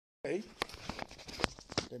Okay,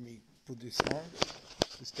 let me put this on,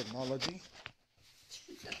 this technology.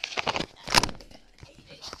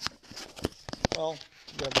 Well,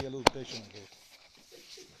 you gotta be a little patient with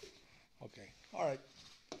it. Okay, all right,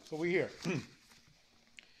 so we're here.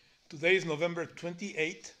 Today is November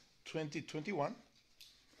 28, 2021.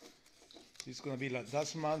 This is gonna be like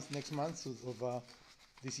last month, next month of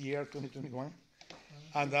this year, 2021.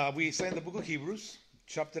 And we study the book of Hebrews,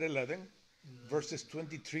 chapter 11, verses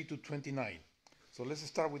 23 to 29. So let's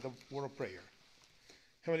start with a word of prayer.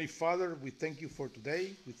 Heavenly Father, we thank you for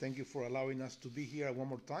today. We thank you for allowing us to be here one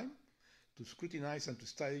more time, to scrutinize and to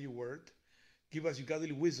study your word. Give us your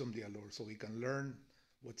godly wisdom, dear Lord, so we can learn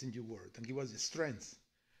what's in your word. And give us the strength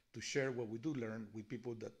to share what we do learn with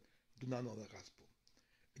people that do not know the gospel.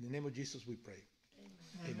 In the name of Jesus, we pray.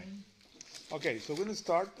 Amen. Okay, so we're going to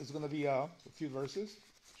start. It's going to be a few verses,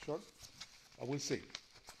 short. We'll see.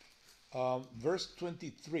 Verse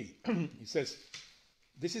 23, it says,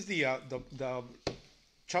 this is the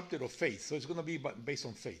chapter of faith, so it's going to be based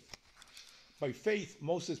on faith. By faith,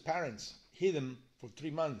 Moses' parents hid him for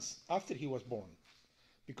 3 months after he was born,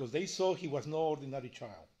 because they saw he was no ordinary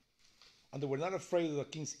child, and they were not afraid of the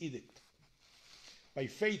king's edict. By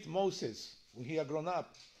faith, Moses, when he had grown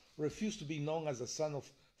up, refused to be known as the son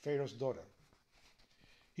of Pharaoh's daughter.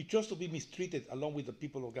 He chose to be mistreated along with the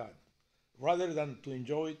people of God, rather than to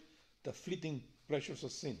enjoy the fleeting pleasures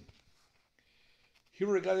of sin. He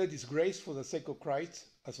regarded disgrace for the sake of Christ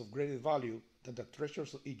as of greater value than the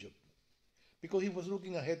treasures of Egypt, because he was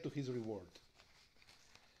looking ahead to his reward.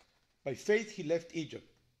 By faith he left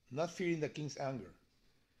Egypt, not fearing the king's anger.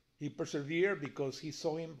 He persevered because he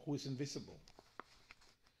saw him who is invisible.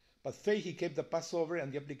 By faith he kept the Passover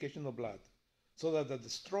and the application of blood, so that the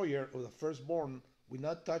destroyer of the firstborn will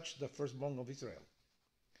not touch the firstborn of Israel.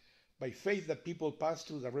 By faith the people passed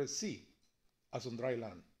through the Red Sea as on dry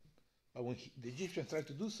land. But when the Egyptians tried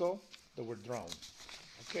to do so, they were drowned.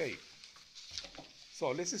 Okay. So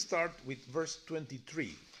let's start with verse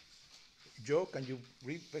 23. Joe, can you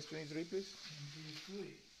read verse 23, please?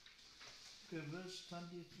 23. Okay, verse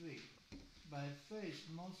 23. By faith,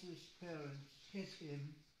 Moses' parents hid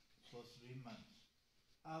him for 3 months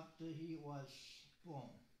after he was born,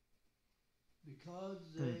 because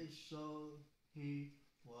they saw he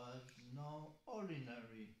was no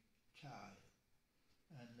ordinary child,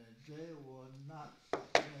 and that they were not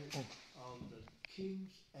afraid of the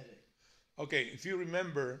king's edict. Okay, if you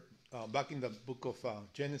remember back in the book of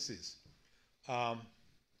Genesis,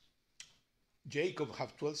 Jacob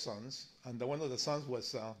had 12 sons, and one of the sons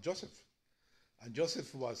was Joseph. And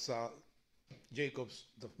Joseph was Jacob's,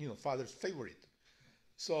 father's favorite.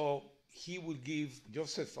 So he would give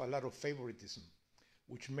Joseph a lot of favoritism,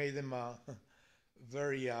 which made them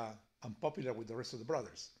very unpopular with the rest of the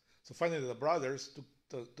brothers. So finally the brothers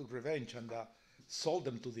took revenge and sold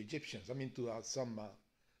them to the Egyptians, to some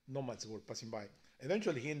nomads who were passing by.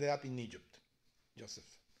 Eventually he ended up in Egypt, Joseph.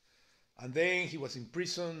 And then he was in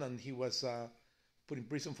prison, and he was put in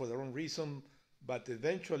prison for the wrong reason, but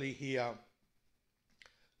eventually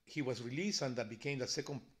he was released and became the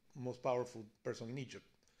second most powerful person in Egypt.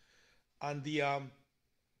 And the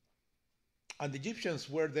Egyptians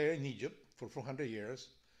were there in Egypt for 400 years,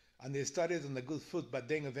 and they started on a good foot, but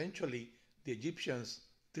then eventually the Egyptians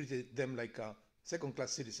treated them like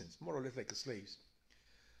second-class citizens, more or less like slaves.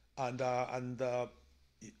 And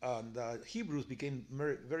Hebrews became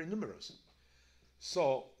very numerous.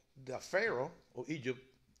 So the Pharaoh of Egypt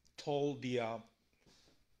told the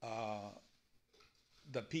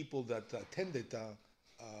people that attended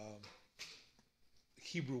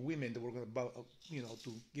Hebrew women that were going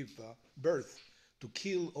to give birth, to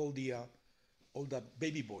kill all the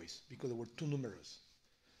baby boys because they were too numerous.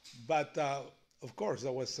 But of course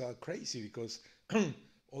that was crazy, because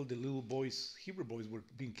all the little boys, Hebrew boys, were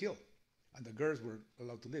being killed, and the girls were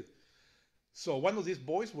allowed to live. So one of these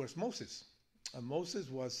boys was Moses, and Moses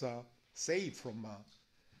was saved from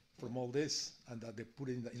all this, and they put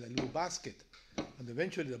it in a little basket. And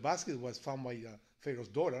eventually the basket was found by Pharaoh's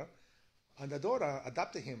daughter, and the daughter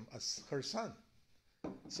adopted him as her son.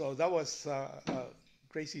 So that was a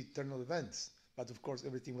crazy turn of events. But of course,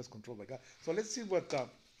 everything was controlled by God. So let's see what the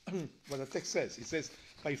text says. It says,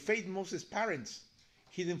 by faith, Moses' parents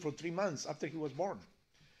hid him for 3 months after he was born.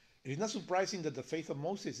 It is not surprising that the faith of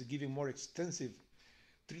Moses is given more extensive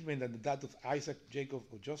treatment than that of Isaac, Jacob,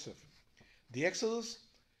 or Joseph. The Exodus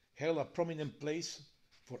held a prominent place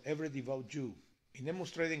for every devout Jew in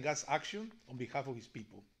demonstrating God's action on behalf of his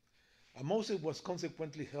people. And Moses was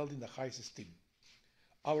consequently held in the highest esteem.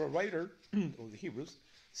 Our writer of the Hebrews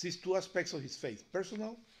sees 2 aspects of his faith,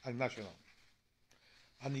 personal and national.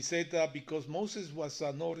 And he said because Moses was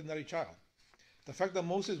no ordinary child. The fact that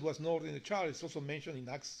Moses was no ordinary child is also mentioned in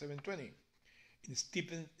Acts 7:20, in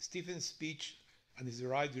Stephen's speech, and is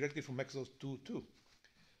derived directly from Exodus 2:2.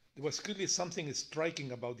 There was clearly something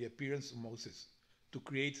striking about the appearance of Moses to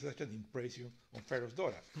create such an impression on Pharaoh's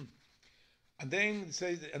daughter. And then it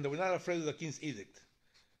says, and they were not afraid of the king's edict.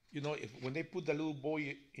 You know, when they put the little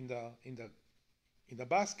boy in the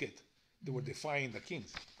basket, they were defying the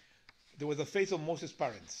kings. There was the face of Moses'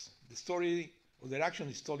 parents. The story of their action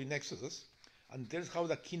is told in Exodus, and tells how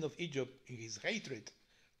the king of Egypt, in his hatred,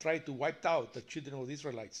 tried to wipe out the children of the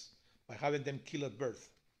Israelites by having them killed at birth.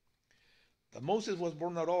 That Moses was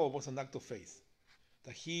born at all was an act of faith.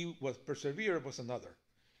 That he was persevered was another.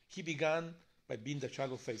 He began by being the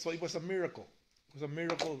child of faith. So it was a miracle. It was a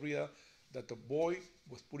miracle, Rita, that the boy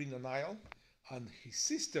was put in the Nile and his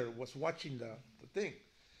sister was watching the thing.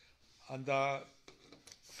 And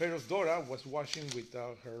Pharaoh's daughter was watching with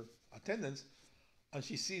her attendants, and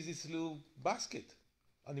she sees this little basket,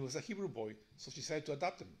 and it was a Hebrew boy, so she decided to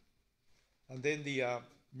adopt him. And then the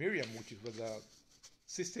Miriam, which was the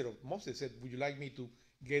sister of Moses, said, "Would you like me to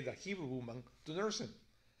get a Hebrew woman to nurse him?"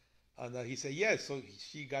 And he said, "Yes." So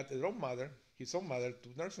she got his own mother to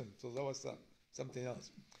nurse him. So that was something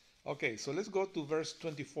else. Okay, so let's go to verse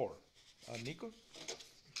 24. Nico?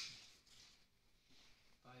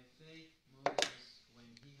 By faith, Moses, when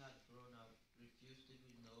he had grown up, refused to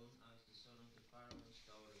be known as the son of the Pharaoh's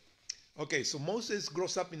daughter. Okay, so Moses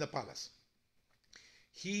grows up in the palace.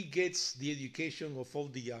 He gets the education of all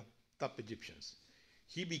the top Egyptians.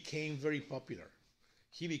 He became very popular.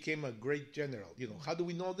 He became a great general. You know, how do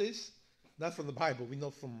we know this? Not from the Bible. We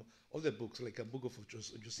know from other books, like a book of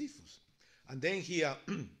Josephus. And then he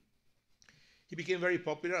he became very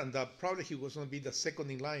popular, and probably he was going to be the second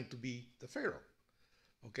in line to be the Pharaoh.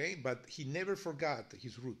 Okay, but he never forgot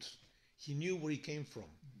his roots. He knew where he came from.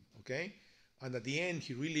 Okay, and at the end,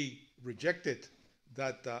 he really rejected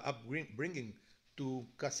that upbringing to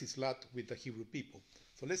cast his lot with the Hebrew people.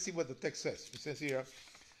 So let's see what the text says. It says here,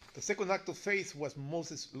 the second act of faith was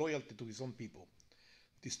Moses' loyalty to his own people.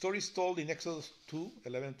 The story is told in Exodus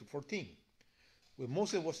 2:11-14. When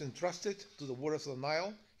Moses was entrusted to the waters of the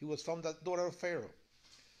Nile, he was found the daughter of Pharaoh.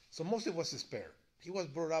 So Moses was spared. He was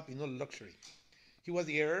brought up in all luxury. He was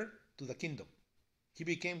the heir to the kingdom. He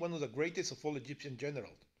became one of the greatest of all Egyptian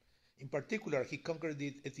generals. In particular, he conquered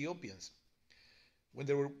the Ethiopians when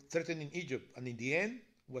they were threatening Egypt, and in the end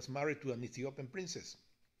was married to an Ethiopian princess.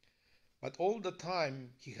 But all the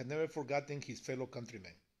time, he had never forgotten his fellow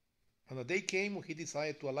countrymen. And a day came when he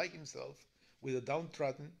decided to ally himself with the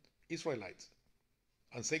downtrodden Israelites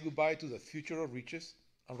and say goodbye to the future of riches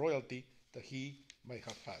and royalty that he might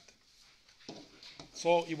have had.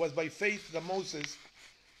 So it was by faith that Moses,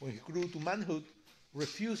 when he grew to manhood,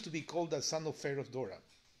 refused to be called the son of Pharaoh's daughter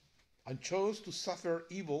and chose to suffer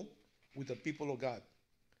evil with the people of God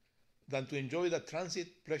than to enjoy the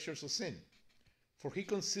transit pleasures of sin. For he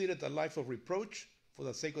considered a life of reproach for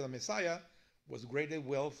the sake of the Messiah was greater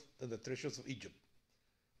wealth than the treasures of Egypt.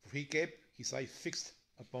 For he kept his eye fixed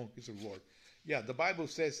upon his reward. Yeah, the Bible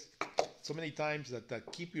says so many times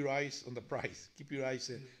that keep your eyes on the prize. Keep your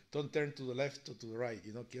eyes, don't turn to the left or to the right.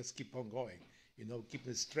 You know, just keep on going. You know, keep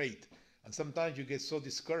it straight. And sometimes you get so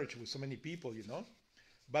discouraged with so many people, you know.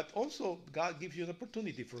 But also, God gives you an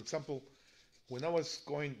opportunity. For example, when I was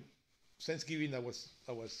going Thanksgiving, I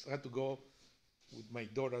had to go with my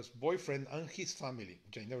daughter's boyfriend and his family,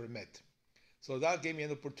 which I never met. So that gave me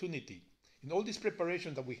an opportunity. In all this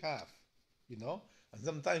preparation that we have, you know, and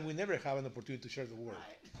sometimes we never have an opportunity to share the word.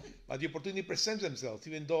 Right. But the opportunity presents themselves,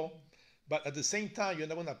 even though, but at the same time, you're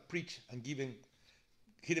not going to preach and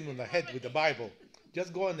hit him on the head with the Bible.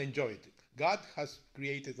 Just go and enjoy it. God has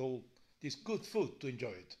created all this good food to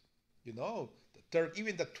enjoy it. You know, the turkey,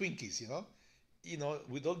 even the Twinkies, you know,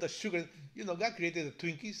 with all the sugar. You know, God created the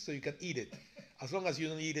Twinkies so you can eat it, as long as you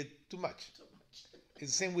don't eat it too much.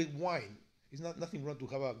 It's the same with wine. It's nothing wrong to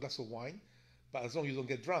have a glass of wine, but as long as you don't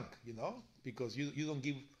get drunk, you know, because you don't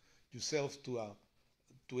give yourself to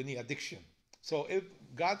any addiction. So if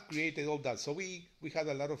God created all that, so we had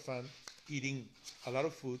a lot of fun eating a lot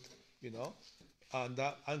of food, you know, and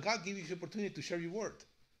God gives you the opportunity to share your word,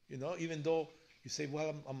 you know, even though you say,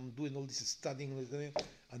 well, I'm doing all this studying,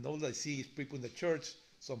 and all I see is people in the church,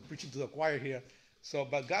 so I'm preaching to the choir here. So,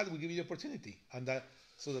 but God will give you the opportunity, and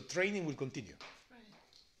so the training will continue.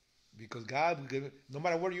 Because God will give, no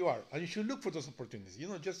matter where you are, and you should look for those opportunities. You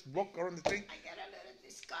know, just walk around the thing. I get a little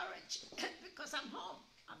discouraged because I'm home.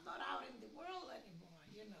 I'm not out in the world anymore,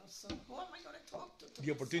 you know. So who am I going to talk to?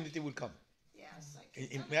 The opportunity will come. Yes.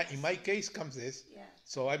 In my case comes this. Yeah.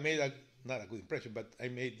 So I made not a good impression, but I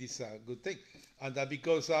made this good thing, and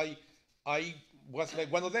because I was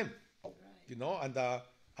like one of them, Right. you know, and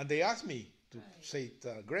they asked me to Right. say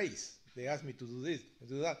it, grace. They asked me to do this, to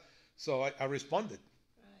do that, so I responded,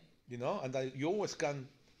 Right. you know, and you always can,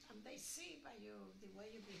 And they see by you the way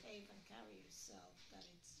you behave and carry yourself that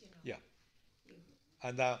it's, yeah, you,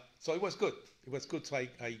 and so it was good. It was good. So I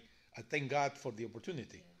thank God for the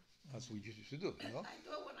opportunity, as we used to do, you know. I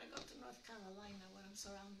do it when I go to North Carolina when I'm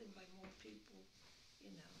surrounded by more people,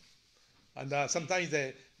 you know. And sometimes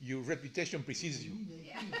your reputation precedes you. We need the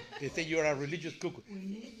Yeah. heat. They think you're a religious cook. We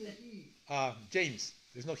need the heat. James,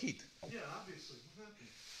 there's no heat. Yeah, obviously. What happened?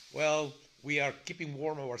 Well, we are keeping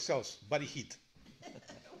warm ourselves, body heat. Good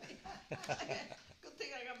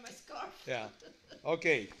thing I got my scarf. Yeah.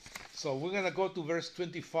 Okay, so we're going to go to verse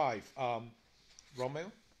 25.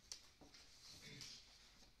 Romeo?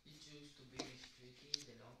 He chose to be mistreated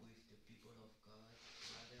along with the people of God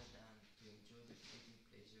rather than to enjoy the fleeting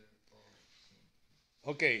pleasure of sin.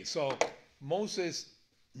 Okay, so Moses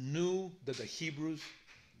knew that the Hebrews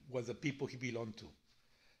was the people he belonged to,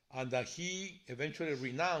 and that he eventually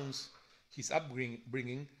renounced his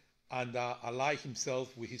upbringing and allied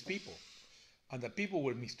himself with his people. And the people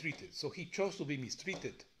were mistreated. So he chose to be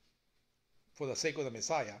mistreated for the sake of the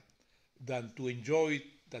Messiah than to enjoy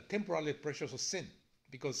the temporary pleasures of sin,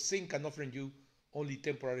 because sin can offer you only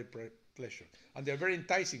temporary pleasure. And they're very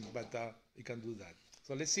enticing, but you can do that.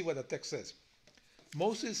 So let's see what the text says.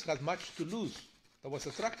 Moses had much to lose that was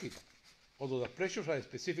attractive, although the pleasures are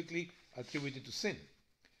specifically attributed to sin.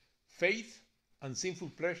 Faith and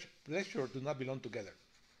sinful pleasure do not belong together.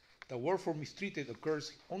 The word for mistreated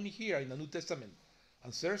occurs only here in the New Testament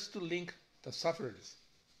and serves to link the sufferers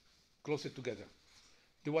closer together.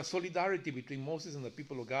 There was solidarity between Moses and the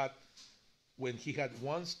people of God when he had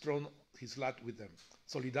once thrown his lot with them.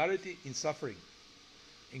 Solidarity in suffering.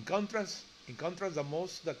 In contrast, the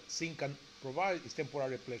most that sin can provide is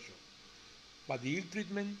temporary pleasure. But the ill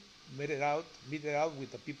treatment meted out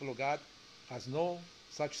with the people of God has no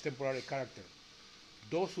such temporary character.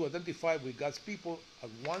 Those who identify with God's people at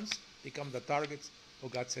once become the targets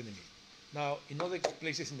of God's enemy. Now, in other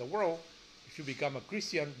places in the world, if you become a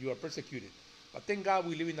Christian, you are persecuted. But thank God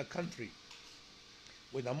we live in a country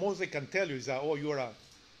when the most they can tell you is that, oh, you're a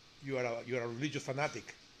religious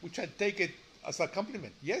fanatic, which I take it as a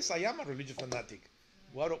compliment. Yes, I am a religious fanatic.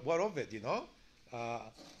 What of it, you know? I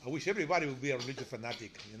wish everybody would be a religious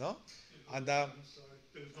fanatic, you know? And I'm sorry.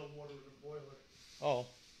 There's no water in the boiler. oh,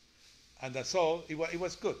 and so it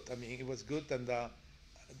was good. I mean, it was good, and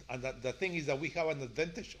the thing is that we have an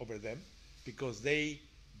advantage over them because they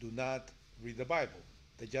do not read the Bible.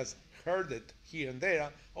 They just heard it here and there.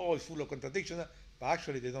 Oh, it's full of contradictions, but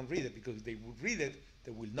actually they don't read it, because if they would read it,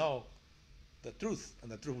 they will know the truth,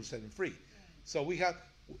 and the truth will set them free. So we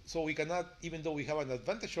cannot, even though we have an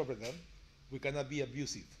advantage over them, we cannot be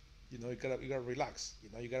abusive. You know, you gotta relax. You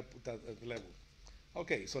know, you gotta put that at the level.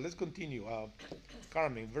 Okay, so let's continue.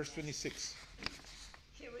 Carmen, verse 26.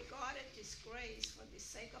 He regarded disgrace for the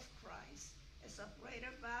sake of Christ as of greater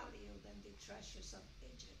value than the treasures of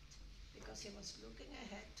Egypt, because he was looking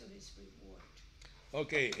ahead to his reward.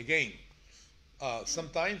 Okay, again,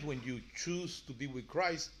 sometimes when you choose to be with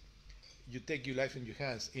Christ, you take your life in your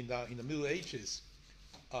hands. In the Middle Ages,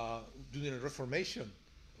 during the Reformation,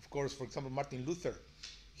 of course, for example, Martin Luther,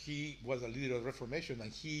 he was a leader of the Reformation,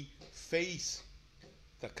 and he faced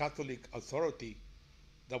the Catholic authority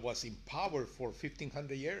that was in power for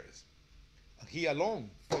 1,500 years. And he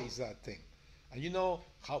alone faced that thing. And you know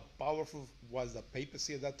how powerful was the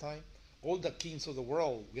papacy at that time? All the kings of the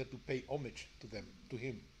world, we had to pay homage to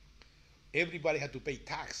him. Everybody had to pay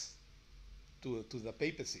tax to the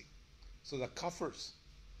papacy. So the coffers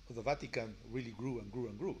of the Vatican really grew and grew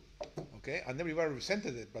and grew. Okay? And everybody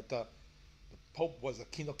resented it, but the Pope was the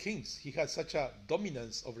king of kings. He had such a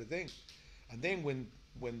dominance over things. And then when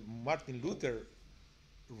Martin Luther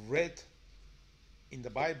read in the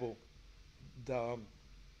Bible the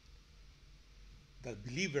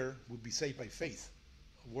believer would be saved by faith,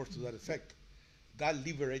 words to that effect, that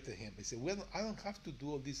liberated him. He said, well, I don't have to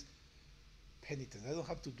do all this penitence. I don't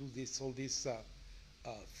have to do all these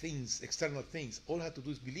things, external things. All I have to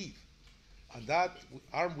do is believe. And that,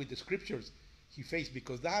 armed with the scriptures, he faced,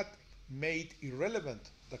 because that made irrelevant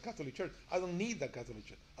the Catholic Church. I don't need the Catholic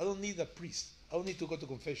Church. I don't need a priest. I don't need to go to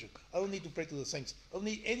confession. I don't need to pray to the saints. I don't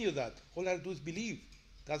need any of that. All I have to do is believe.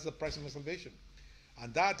 That's the price of my salvation.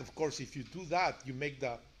 And that, of course, if you do that, you make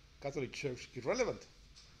the Catholic Church irrelevant.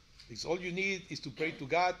 Because all you need is to pray to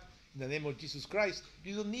God in the name of Jesus Christ.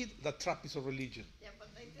 You don't need the trappings of religion. Yeah,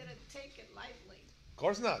 but they didn't take it lightly. Of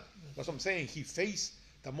course not. That's what I'm saying. He faced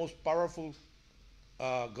the most powerful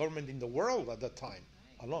government in the world at that time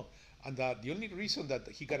alone. And the only reason that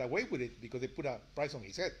he got away with it, because they put a price on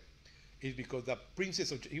his head, is because the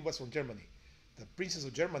princess he was from Germany. The princess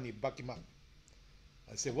of Germany backed him up.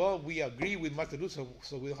 I said, well, we agree with Martin Luther,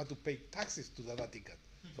 so we don't have to pay taxes to the Vatican.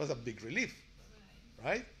 So that's a big relief,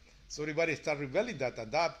 right? So everybody started rebelling that,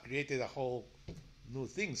 and that created a whole new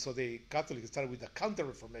thing. So the Catholics started with the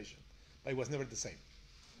Counter-Reformation, but it was never the same,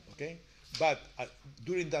 okay? But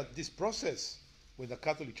during this process, when the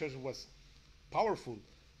Catholic Church was powerful,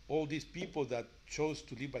 all these people that chose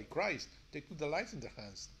to live by Christ, they took their lives in their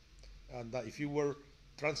hands. And if you were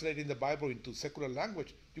translating the Bible into secular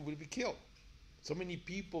language, you would be killed. So many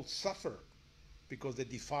people suffer because they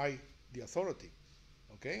defy the authority.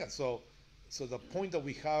 Okay, and so the point that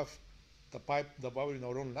we have the Bible in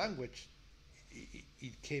our own language,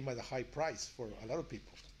 it came at a high price for a lot of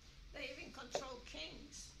people. They even control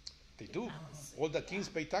kings. They do. All the kings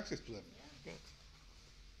pay taxes to them. Okay.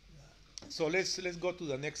 So let's go to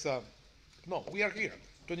the next. No, we are here,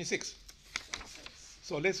 26.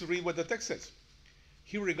 So let's read what the text says.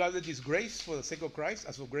 He regarded his grace for the sake of Christ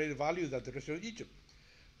as of greater value than the rest of Egypt.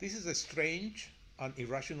 This is a strange and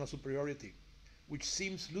irrational superiority, which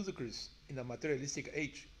seems ludicrous in a materialistic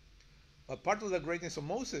age. A part of the greatness of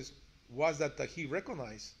Moses was that he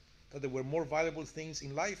recognized that there were more valuable things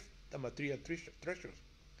in life than material treasures.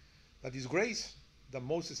 That his grace that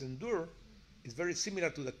Moses endured is very similar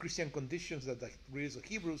to the Christian conditions that the readers of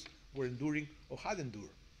Hebrews were enduring or had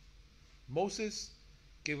endured. Moses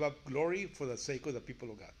gave up glory for the sake of the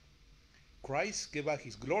people of God. Christ gave up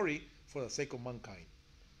his glory for the sake of mankind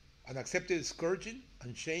and accepted scourging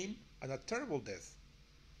and shame and a terrible death.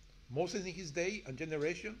 Moses in his day and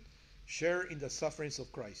generation shared in the sufferings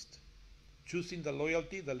of Christ, choosing the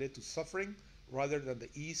loyalty that led to suffering rather than the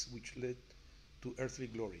ease which led to earthly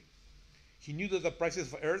glory. He knew that the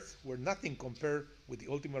prices of earth were nothing compared with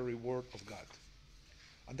the ultimate reward of God.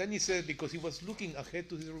 And then he said, because he was looking ahead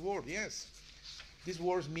to his reward. Yes, these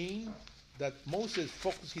words mean that Moses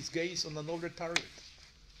focused his gaze on another target.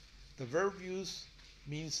 The verb used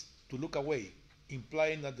means to look away,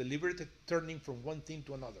 implying a deliberate turning from one thing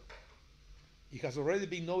to another. It has already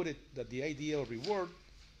been noted that the idea of reward,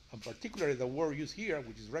 and particularly the word used here,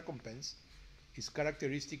 which is recompense, is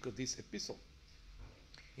characteristic of this epistle.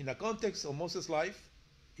 In the context of Moses' life,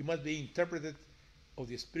 it must be interpreted of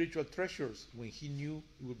the spiritual treasures when he knew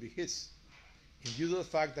it would be his, in view of the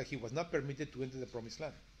fact that he was not permitted to enter the promised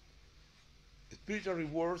land. Spiritual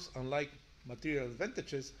rewards, unlike material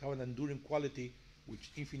advantages, have an enduring quality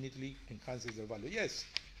which infinitely enhances their value. Yes,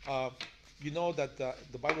 you know that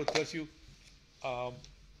the Bible tells you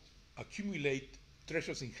accumulate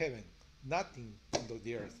treasures in heaven, nothing on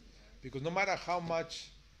the earth, because no matter how much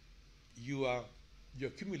you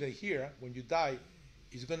accumulate here, when you die,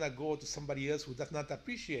 it's going to go to somebody else who does not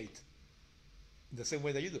appreciate in the same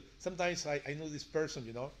way that you do. Sometimes I know this person,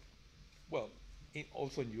 you know, well,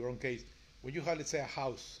 also in your own case, when you have, let's say, a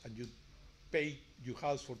house and you pay your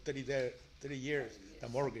house for 30 years, the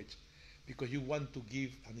mortgage, because you want to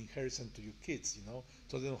give an inheritance to your kids, you know,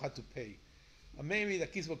 so they don't have to pay. And maybe the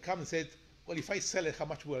kids will come and say, well, if I sell it, how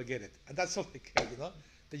much will I get it? And that's all they care, you know.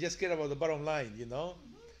 They just care about the bottom line, you know.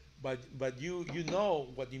 But you know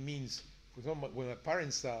what it means. For example, when my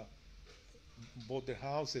parents bought their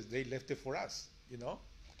houses, they left it for us, you know.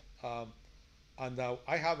 And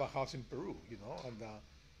I have a house in Peru, you know,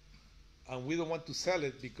 and we don't want to sell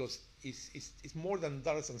it because it's more than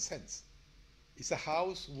dollars and cents. It's a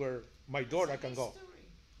house where my daughter can go.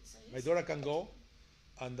 My daughter can go,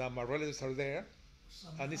 and my relatives are there,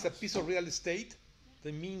 and it's a piece of real estate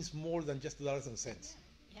that means more than just dollars and cents,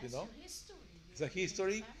 you know. It's a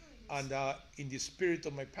history, and in the spirit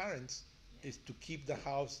of my parents is to keep the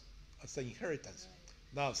house as an inheritance.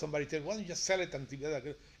 Now somebody tells, why don't you just sell it and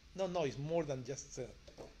no, it's more than just in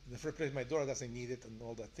the first place my daughter doesn't need it and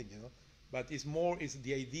all that thing, you know. But it's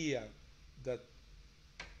the idea that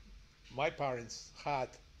my parents had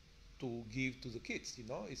to give to the kids, you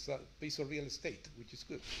know. It's a piece of real estate, which is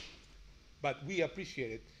good. But we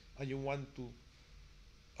appreciate it, and you want to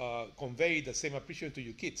convey the same appreciation to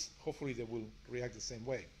your kids. Hopefully they will react the same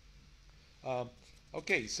way.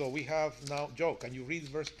 Okay, so we have now, Joe, can you read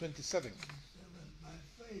verse 27? By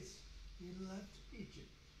faith he left Egypt,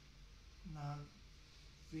 not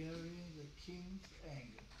fearing the king's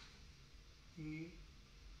anger. He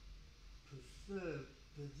preserved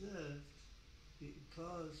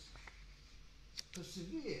because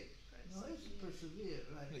persevered. No, it's persevered,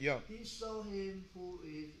 right? Yeah. He saw him who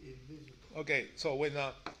is invisible. Okay, so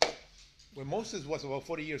when Moses was about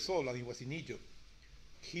 40 years old and he was in Egypt,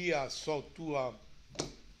 he saw two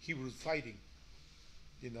Hebrews fighting,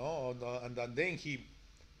 you know, and then he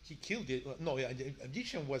he killed it. No, yeah, the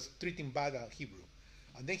Egyptian was treating bad a Hebrew,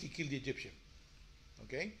 and then he killed the Egyptian.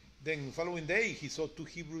 Okay. Then the following day he saw two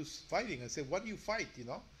Hebrews fighting and said, "What do you fight?" You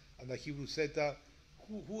know. And the Hebrew said,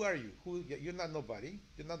 who are you? You're not nobody.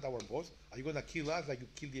 You're not our boss. Are you gonna kill us like you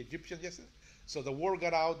killed the Egyptian yesterday? So the word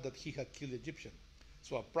got out that he had killed the Egyptian.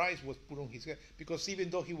 So a price was put on his head because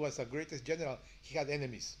even though he was the greatest general, he had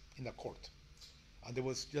enemies in the court, and they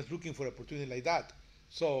was just looking for an opportunity like that.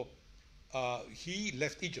 So he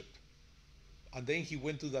left Egypt, and then he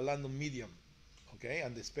went to the land of Midian, okay,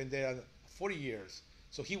 and they spent there 40 years.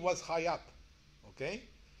 So he was high up, okay,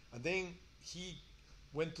 and then he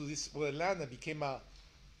went to this other land and became a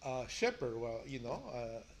shepherd, well,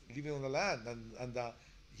 living on the land, and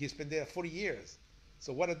he spent there 40 years.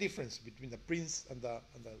 So what a difference between the prince and the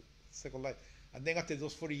second life. And then after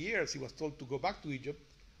those 40 years, he was told to go back to Egypt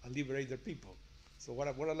and liberate their people. So what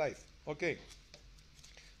a life. Okay.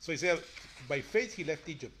 So he said, by faith he left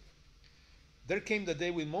Egypt. There came the day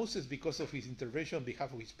when Moses, because of his intervention on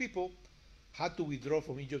behalf of his people, had to withdraw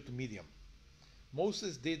from Egypt to Midian.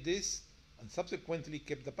 Moses did this and subsequently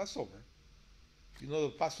kept the Passover. You know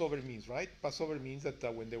what Passover means, right? Passover means that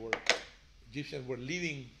when Egyptians were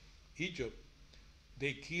leaving Egypt,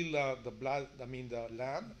 they kill the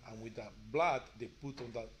lamb, and with the blood they put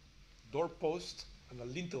on the doorpost and the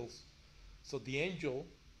lintels. So the angel,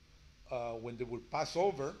 when they would pass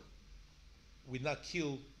over, would not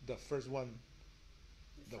kill the first one,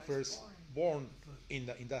 the firstborn in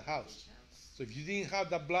the house. So if you didn't have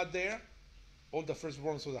the blood there, all the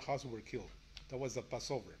firstborns of the house were killed. That was the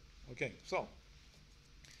Passover. Okay, so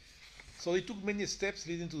they took many steps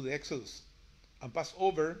leading to the Exodus and passed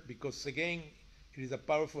over because, again, it is a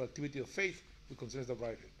powerful activity of faith which concerns the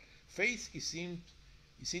writer. Faith is seen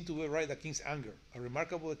to override the king's anger, a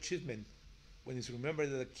remarkable achievement when it's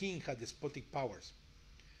remembered that the king had despotic powers.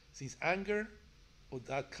 Since anger of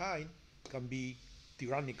that kind can be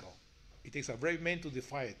tyrannical, it takes a brave man to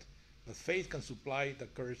defy it, but faith can supply the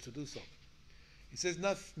courage to do so. He says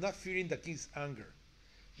not fearing the king's anger.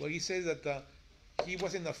 Well, he says that he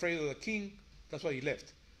wasn't afraid of the king, that's why he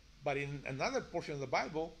left. But in another portion of the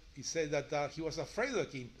Bible, he said that he was afraid of the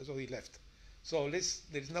king, that's why he left. So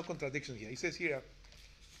there is no contradiction here. He says here,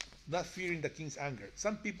 not fearing the king's anger.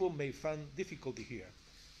 Some people may find difficulty here,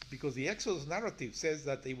 because the Exodus narrative says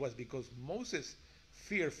that it was because Moses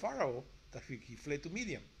feared Pharaoh that he fled to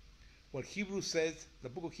Midian. While Hebrews says, the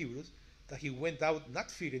book of Hebrews, that he went out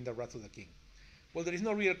not fearing the wrath of the king. Well, there is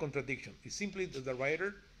no real contradiction. It's simply that the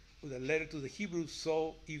writer with a letter to the Hebrews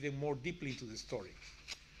saw even more deeply into the story.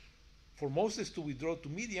 For Moses to withdraw to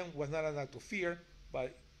Midian was not an act of fear,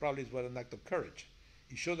 but probably it was an act of courage.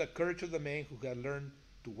 It showed the courage of the man who had learned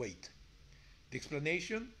to wait. The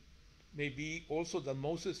explanation may be also that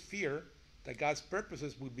Moses feared that God's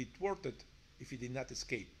purposes would be thwarted if he did not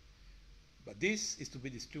escape. But this is to be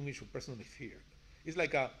distinguished from personal fear. It's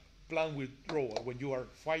like a planned withdrawal. When you are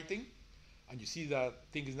fighting and you see that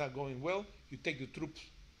things is not going well, you take the troops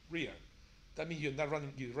rear. That means you're not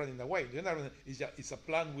running, you're running away. You're not running, it's a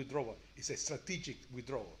planned withdrawal. It's a strategic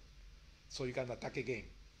withdrawal. So you can attack again.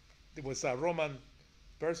 There was a Roman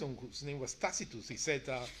person whose name was Tacitus. He said,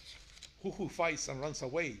 who fights and runs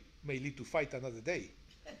away may live to fight another day.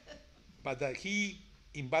 But that he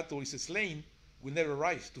in battle is slain will never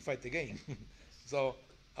rise to fight again. So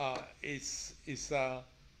it's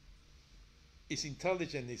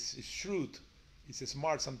intelligent, it's shrewd, it's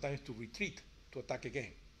smart sometimes to retreat, to attack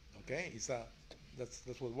again. Okay,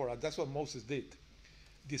 that's what worked. That's what Moses did.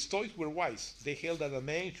 The Stoics were wise. They held that a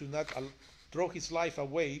man should not throw his life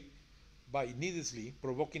away by needlessly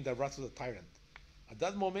provoking the wrath of the tyrant. At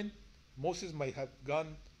that moment, Moses might have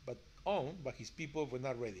gone but his people were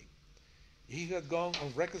not ready. If he had gone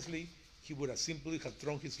on recklessly, he would have simply have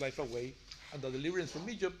thrown his life away, and the deliverance from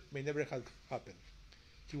Egypt may never have happened.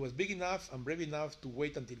 He was big enough and brave enough to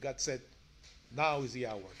wait until God said, "Now is the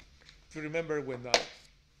hour." If you remember when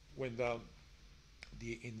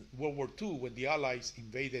in World War II, when the Allies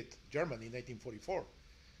invaded Germany in 1944,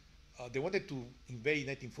 they wanted to invade in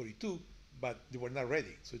 1942, but they were not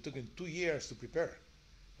ready. So it took them 2 years to prepare.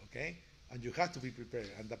 Okay, and you had to be prepared,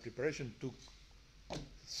 and the preparation took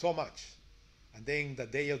so much. And then the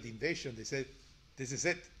day of the invasion, they said, "This is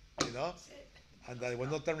it," and there was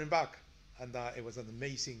no turning back. And it was an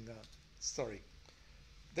amazing story.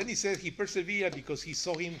 Then he said he persevered because he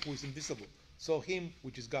saw him who is invisible, saw him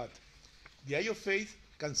which is God. The eye of faith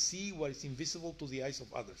can see what is invisible to the eyes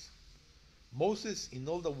of others. Moses, in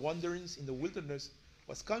all the wanderings in the wilderness,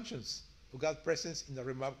 was conscious of God's presence in a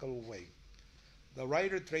remarkable way. The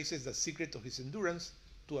writer traces the secret of his endurance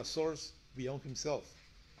to a source beyond himself,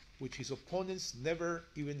 which his opponents never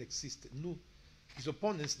even knew his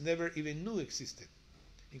opponents never even knew existed.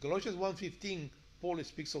 In Colossians 1:15, Paul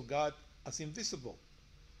speaks of God as invisible,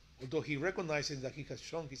 although he recognizes that he has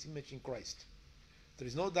shown his image in Christ. There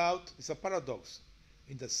is no doubt it's a paradox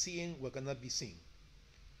in that seeing what cannot be seen.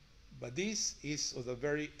 But this is of the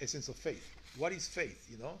very essence of faith. What is faith,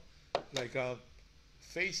 Like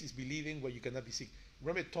faith is believing what you cannot be seen.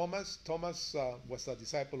 Remember Thomas? Thomas was a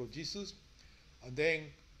disciple of Jesus. And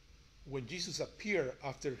then when Jesus appeared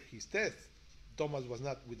after his death, Thomas was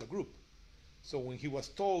not with the group. So when he was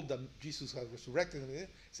told that Jesus had resurrected, he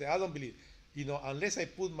said, I don't believe. Unless I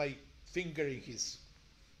put my finger in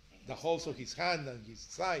the holes of his hand and his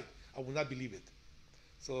side, I will not believe it.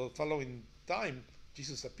 So following time,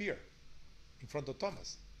 Jesus appeared in front of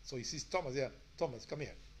Thomas. So he sees Thomas, Thomas, come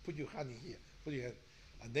here, put your hand in here, put your hand.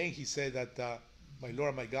 And then he said that, my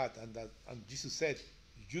Lord, my God, and Jesus said,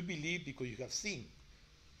 you believe because you have seen.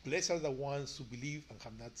 Blessed are the ones who believe and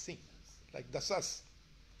have not seen. Like that's us,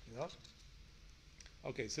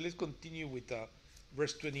 Okay, so let's continue with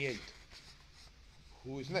verse 28.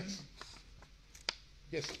 Who is next?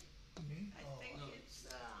 Yes, Me? I think No. it's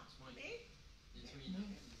mine. me. It's me.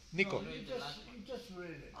 Nico. No, you just read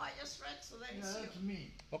it. Oh, I just read, so then Yeah, it's that's you.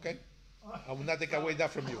 me. Okay, I will not take away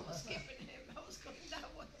that from you. I was skipping him. I was going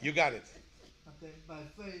that way. You got it. Okay, by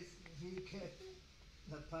faith he kept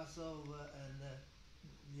the Passover and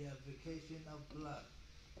the application of blood,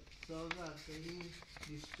 so that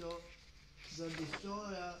the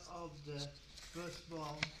destroyer of the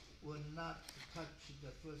firstborn would not touch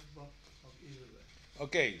the firstborn of Israel.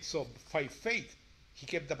 Okay, so by faith, he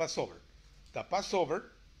kept the Passover. The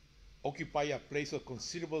Passover occupied a place of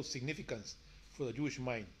considerable significance for the Jewish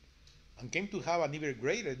mind and came to have an even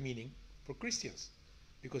greater meaning for Christians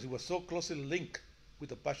because it was so closely linked with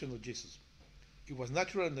the passion of Jesus. It was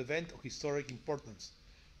naturally an event of historic importance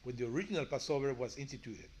when the original Passover was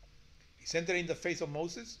instituted. It centered in the faith of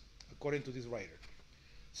Moses, according to this writer.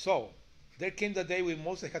 So, there came the day when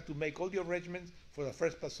Moses had to make all the arrangements for the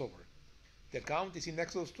first Passover. The account is in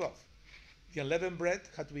Exodus 12. The unleavened bread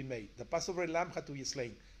had to be made. The Passover lamb had to be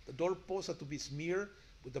slain. The doorpost had to be smeared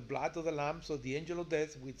with the blood of the lamb so the angel of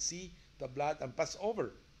death would see the blood and pass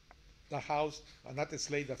over the house and not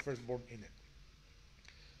slay the firstborn in it.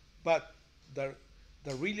 But the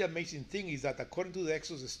really amazing thing is that according to the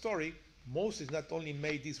Exodus story, Moses not only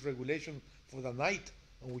made this regulation for the night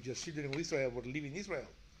on which the children of Israel were leaving Israel,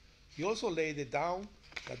 he also laid it down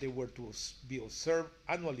that they were to be observed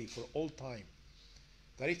annually for all time.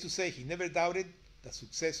 That is to say, he never doubted the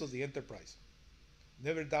success of the enterprise,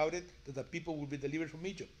 never doubted that the people would be delivered from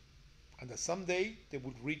Egypt, and that someday they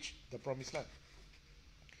would reach the promised land.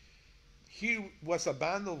 Here was a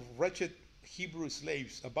band of wretched Hebrew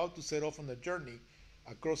slaves about to set off on a journey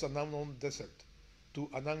across an unknown desert to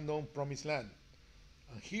an unknown promised land.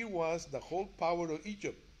 And here was the whole power of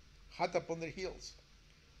Egypt hot upon their heels.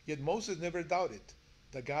 Yet Moses never doubted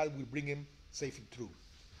that God would bring him safely through.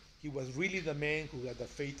 He was really the man who had the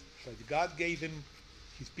faith that if God gave him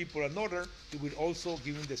his people an order, he would also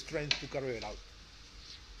give him the strength to carry it out.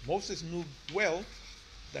 Moses knew well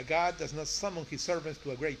that God does not summon his servants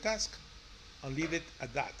to a great task and leave it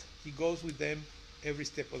at that. He goes with them every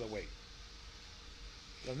step of the way.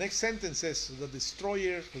 The next sentence says, the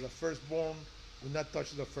destroyer of the firstborn will not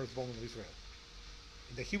touch the firstborn of Israel.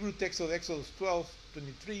 In the Hebrew text of Exodus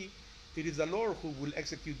 12:23, it is the Lord who will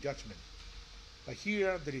execute judgment. But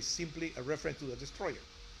here there is simply a reference to the destroyer.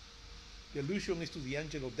 The allusion is to the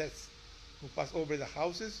angel of death who passed over the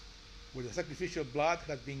houses where the sacrificial blood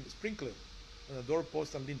had been sprinkled on the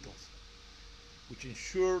doorposts and lintels, which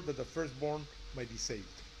ensured that the firstborn might be saved.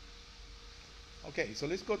 Okay, so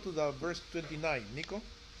let's go to the verse 29. Nico?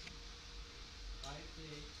 By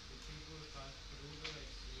faith, the people passed through the Red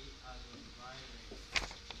Sea as on dry land.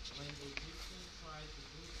 When the Egyptians tried to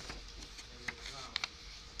do so, they were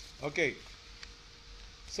drowned. Okay,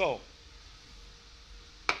 so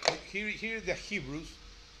here the Hebrews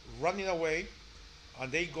running away,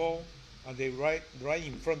 and they go and they right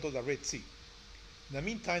in front of the Red Sea. In the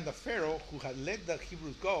meantime, the Pharaoh who had let the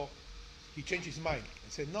Hebrews go, he changed his mind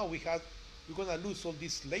and said, "No, we're going to lose all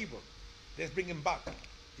this labor. Let's bring them back.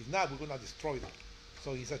 If not, we're going to destroy them."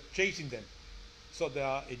 So he started chasing them. So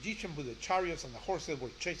the Egyptians with the chariots and the horses were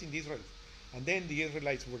chasing the Israelites, and then the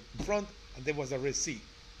Israelites were in front, and there was the Red Sea.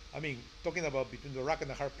 I mean, talking about between the rock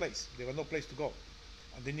and a hard place. There was no place to go.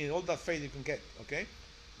 And they need all that faith you can get, okay?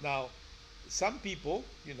 Now, some people,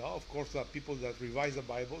 of course, people that revise the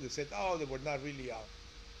Bible, they said, oh, they were not really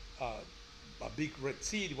a big Red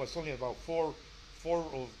Sea. It was only about 4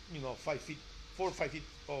 or 5 feet, 4 or 5 feet,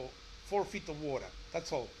 or 4 feet of water.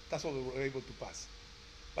 That's all they were able to pass.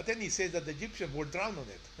 But then he says that the Egyptians were drowned on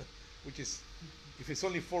it, which is If it's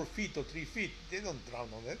only 4 feet or 3 feet, they don't drown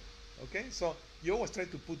on it. Okay, so you always try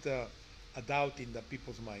to put a doubt in the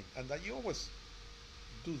people's mind, and that you always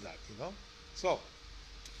do that, you know. So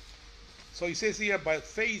it says here, by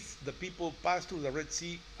faith the people passed through the Red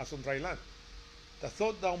Sea as on dry land. The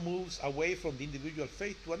thought now moves away from the individual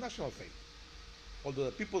faith to a national faith, although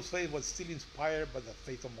the people's faith was still inspired by the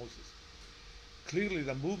faith of Moses. Clearly,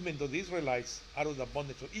 the movement of the Israelites out of the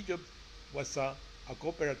bondage of Egypt was a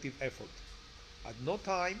cooperative effort. At no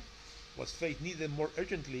time was faith needed more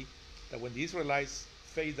urgently than when the Israelites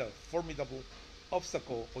faced the formidable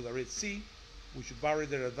obstacle of the Red Sea, which barred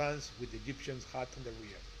their advance with the Egyptians hot on the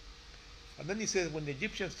rear. And then he says, when the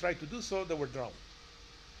Egyptians tried to do so, they were drowned.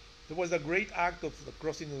 There was a great act of the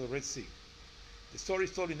crossing of the Red Sea. The story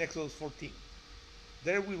is told in Exodus 14.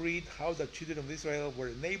 There we read how the children of Israel were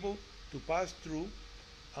enabled to pass through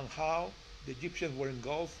and how the Egyptians were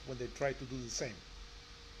engulfed when they tried to do the same.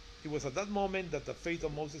 It was at that moment that the faith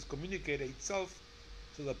of Moses communicated itself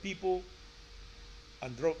to the people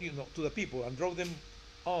and drove them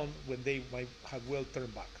on when they might have well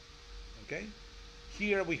turned back. Okay?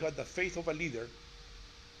 Here we had the faith of a leader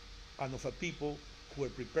and of a people who were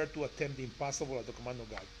prepared to attempt the impossible at the command of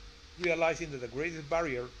God, realizing that the greatest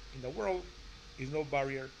barrier in the world is no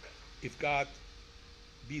barrier if God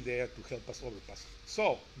be there to help us overpass.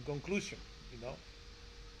 So, in conclusion,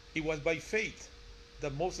 it was by faith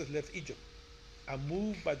that Moses left Egypt, and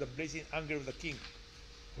moved by the blazing anger of the king,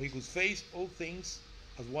 where he could face all things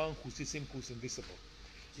as one who sees him who is invisible.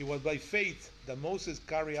 It was by faith that Moses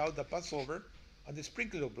carried out the Passover and the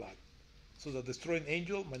sprinkling of blood, so that the destroying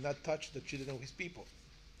angel might not touch the children of his people.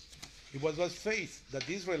 It was by faith that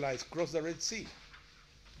the Israelites crossed the Red Sea,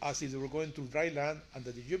 as if they were going through dry land, and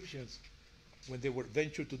that the Egyptians, when they were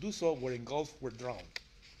ventured to do so, were engulfed, were drowned.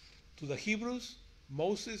 To the Hebrews,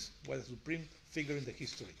 Moses was a supreme figure in the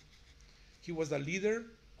history. He was the leader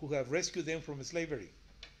who had rescued them from slavery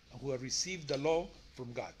and who had received the law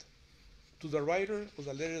from God. To the writer of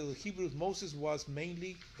the letter of the Hebrews, Moses was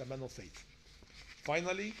mainly the man of faith.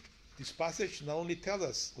 Finally, this passage not only tells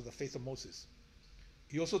us of the faith of Moses,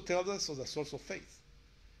 it also tells us of the source of faith.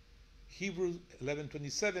 Hebrews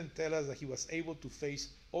 11:27 tells us that he was able to face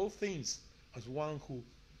all things as one who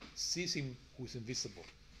sees him who is invisible.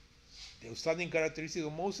 The outstanding characteristic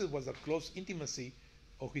of Moses was the close intimacy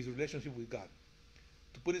of his relationship with God.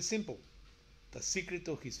 To put it simple, the secret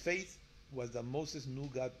of his faith was that Moses knew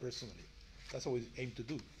God personally. That's what he aimed to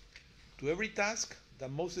do. To every task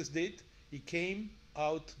that Moses did, he came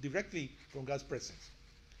out directly from God's presence.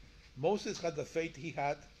 Moses had the faith he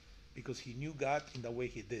had because he knew God in the way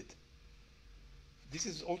he did. This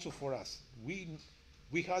is also for us.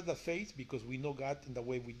 We have the faith because we know God in the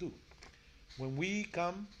way we do. When we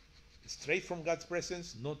come straight from God's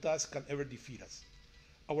presence, no task can ever defeat us.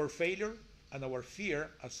 Our failure and our fear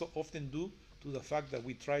are so often due to the fact that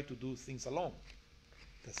we try to do things alone.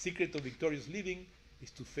 The secret of victorious living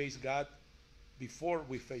is to face God before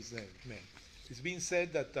we face men. It's been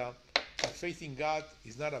said that faith in God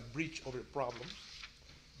is not a bridge over problems,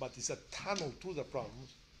 but it's a tunnel to the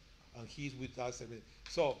problems, and He's with us.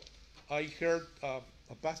 So I heard a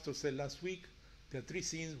pastor say last week there are 3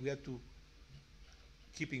 things we have to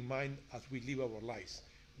keep in mind as we live our lives.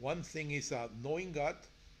 One thing is knowing God,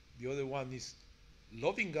 the other one is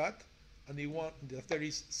loving God, and the third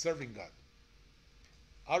is serving God.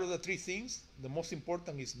 Out of the 3 things, the most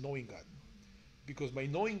important is knowing God. Because by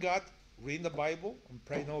knowing God, reading the Bible and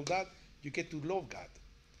praying all that, you get to love God.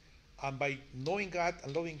 And by knowing God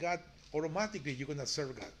and loving God, automatically you're going to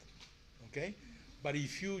serve God. Okay? But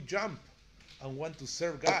if you jump and want to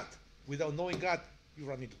serve God without knowing God, you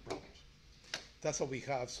run into problems. That's why we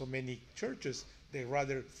have so many churches, they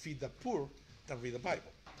rather feed the poor than read the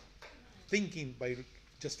Bible. Thinking by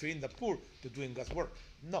just reading the poor, they're doing God's work.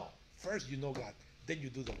 No. First you know God, then you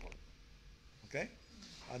do the work. Okay?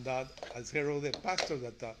 And as Harold, the pastor,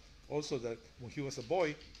 that also that when he was a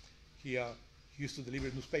boy, he used to deliver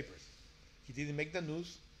newspapers. He didn't make the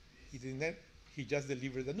news. He just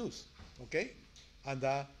delivered the news. Okay? And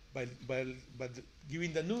by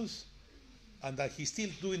giving the news, and he's still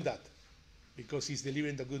doing that because he's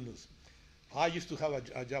delivering the good news. I used to have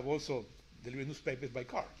a job also delivering newspapers by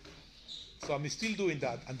car. So I'm still doing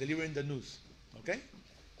that and delivering the news. Okay?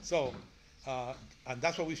 So, and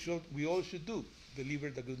that's what we all should do, deliver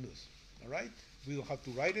the good news. All right? We don't have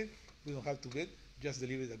to write it. We don't have to just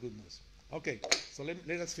deliver the good news. Okay, so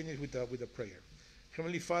let us finish with a prayer.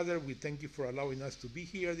 Heavenly Father, we thank you for allowing us to be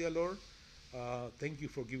here, dear Lord. Thank you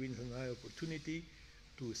for giving us an opportunity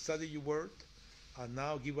to study your word. And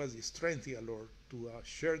now give us the strength, dear Lord, to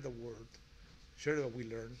share the word, share what we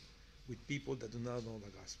learn with people that do not know the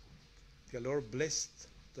gospel. The Lord bless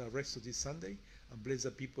the rest of this Sunday and bless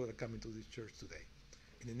the people that are coming to this church today.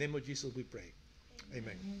 In the name of Jesus we pray.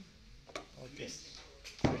 Amen. Okay.